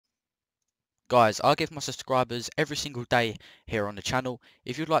Guys, I give my subscribers every single day here on the channel.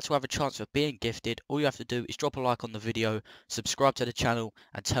 If you'd like to have a chance of being gifted, all you have to do is drop a like on the video, subscribe to the channel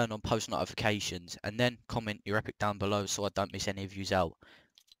and turn on post notifications, and then comment your epic down below so I don't miss any of yous out.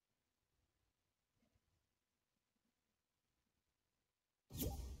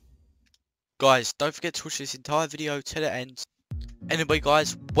 Guys, don't forget to watch this entire video to the end. Anyway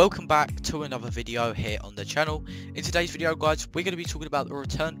guys, welcome back to another video here on the channel. In today's video guys, we're going to be talking about the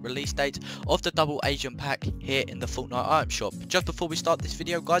return release date of the double agent pack here in the Fortnite item shop. Just before we start this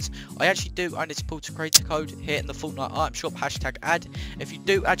video guys, I actually do own this pull to creator code here in the Fortnite item shop, #ad. If you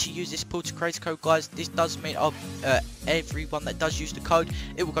do actually use this pull to creator code guys, this does mean everyone that does use the code,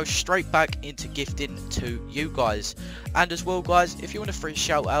 it will go straight back into gifting to you guys. And as well guys, if you want a free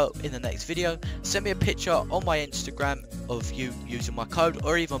shout out in the next video, send me a picture on my Instagram of you using my code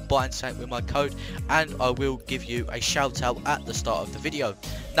or even buying something with my code, and I will give you a shout out at the start of the video.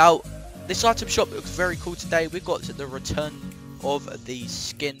 Now this item shop looks very cool today. We've got the return of these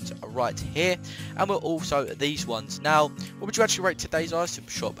skins right here, and we're also these ones. Now what would you actually rate today's item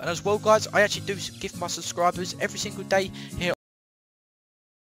shop? And as well guys, I actually do gift my subscribers every single day here.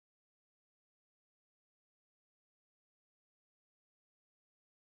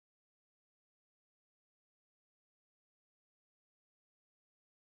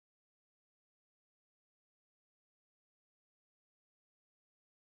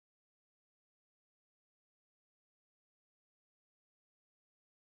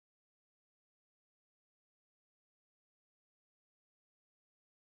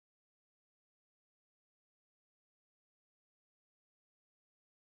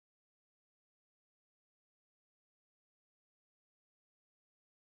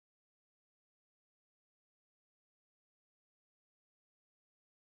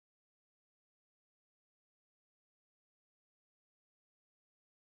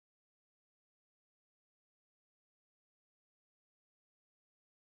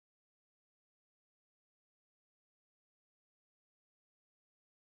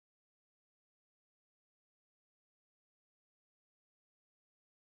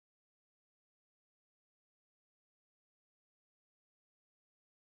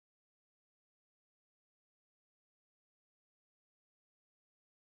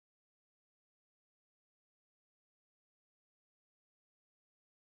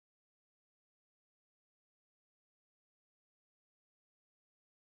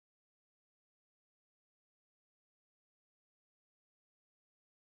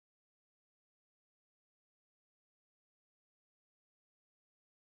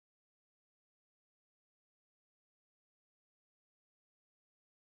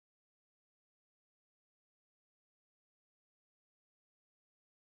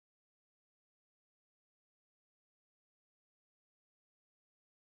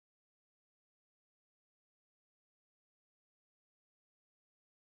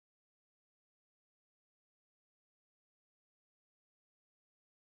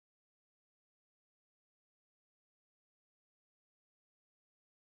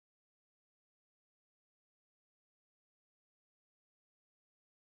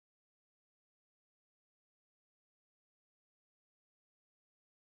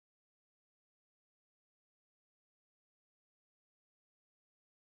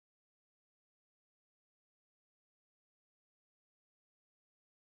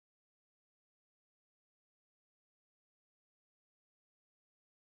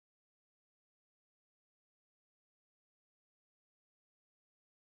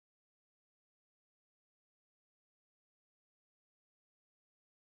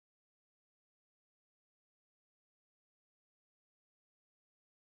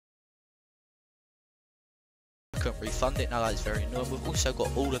 Couldn't refund it. Now that is very annoying. We've also got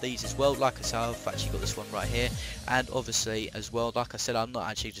all of these as well. Like I said, I've actually got this one right here, and obviously as well, like I said, I'm not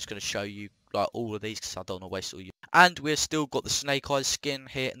actually just going to show you like all of these because I don't want to waste all you. And we've still got the Snake Eyes skin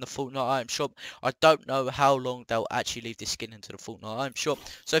here in the Fortnite item shop. I don't know how long they'll actually leave this skin into the Fortnite item shop.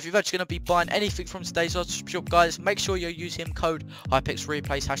 So if you're actually going to be buying anything from today's item shop, guys, make sure you're using code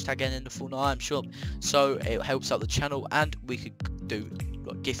Hypexreplays #N in the Fortnite item shop, so it helps out the channel and we could do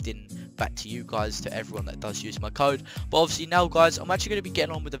like gifting back to you guys, to everyone that does use my code. But obviously now guys, I'm actually going to be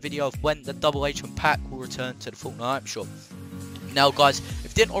getting on with the video of when the double agent pack will return to the Fortnite item shop. Now guys, if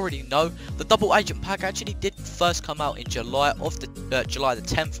if you didn't already know, the double agent pack actually did first come out in July the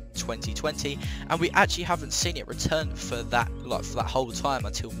 10th 2020, and we actually haven't seen it return for that whole time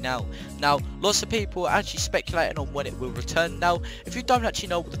until now. Now lots of people are actually speculating on when it will return. Now if you don't actually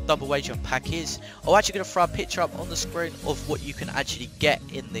know what the double agent pack is, I'm actually going to throw a picture up on the screen of what you can actually get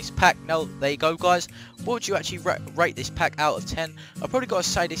in this pack. Now there you go guys. What would you actually rate this pack out of 10? I've probably got to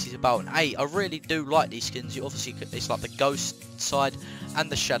say this is about an 8. I really do like these skins. You obviously, it's like the ghost side and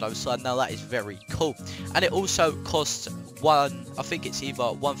the shadow side. Now that is very cool, and it also costs I think it's either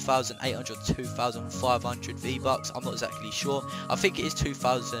 1,800 or 2,500 V-Bucks. I'm not exactly sure. I think it is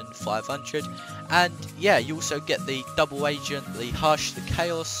 2,500. And yeah, you also get the double agent, the hush, the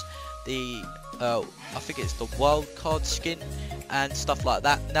chaos, the I think it's the wild card skin and stuff like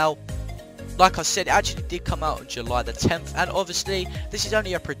that. Now like I said, it actually did come out on July the 10th, and obviously this is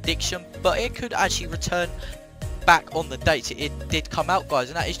only a prediction, but it could actually return back on the date it did come out, guys,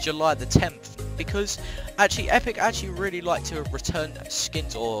 and that is July the 10th, because actually Epic actually really like to return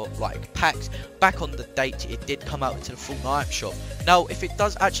skins or like packs back on the date it did come out into the Fortnite shop. Now if it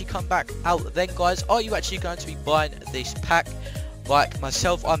does actually come back out then, guys, are you actually going to be buying this pack? Like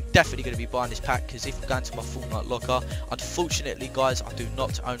myself, I'm definitely going to be buying this pack, because if I'm going to my Fortnite locker, unfortunately guys, I do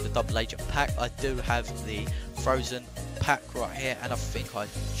not own the double agent pack. I do have the frozen pack right here, and I think I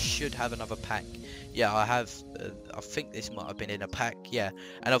should have another pack. Yeah, I have, I think this might have been in a pack, yeah.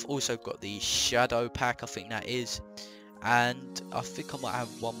 And I've also got the shadow pack, I think that is. And I think I might have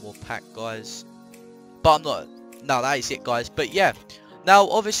one more pack, guys. But I'm not, no, that is it, guys. But yeah, now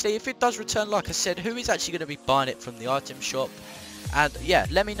obviously if it does return, like I said, who is actually going to be buying it from the item shop? And yeah,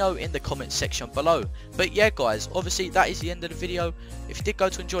 let me know in the comment section below. But yeah guys, obviously that is the end of the video. If you did go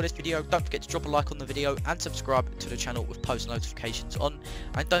to enjoy this video, don't forget to drop a like on the video and subscribe to the channel with post notifications on.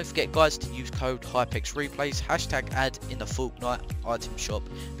 And don't forget guys to use code Hypexreplays #ad in the Fortnite item shop,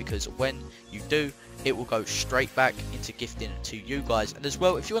 because when you do, it will go straight back into gifting to you guys. And as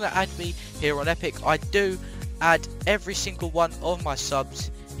well, if you want to add me here on Epic, I do add every single one of my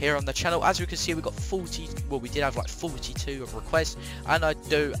subs here on the channel. As we can see, we got 40, well, we did have like 42 of requests, and I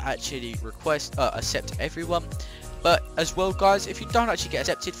do actually accept everyone. But as well guys, if you don't actually get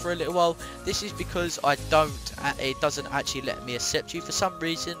accepted for a little while, this is because it doesn't actually let me accept you for some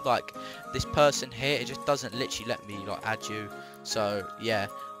reason. Like this person here, it just doesn't literally let me like add you. So yeah,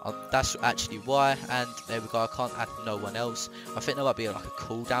 that's actually why. And there we go, I can't add no one else. I think there might be like a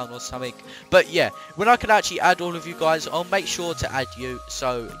cooldown or something. But yeah, when I can actually add all of you guys, I'll make sure to add you.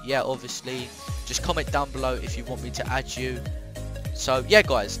 So yeah, obviously just comment down below if you want me to add you. So yeah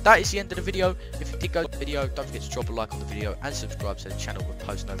guys, that is the end of the video. If you did go to the video, don't forget to drop a like on the video and subscribe to the channel with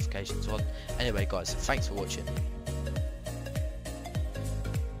post notifications on. Anyway guys, thanks for watching.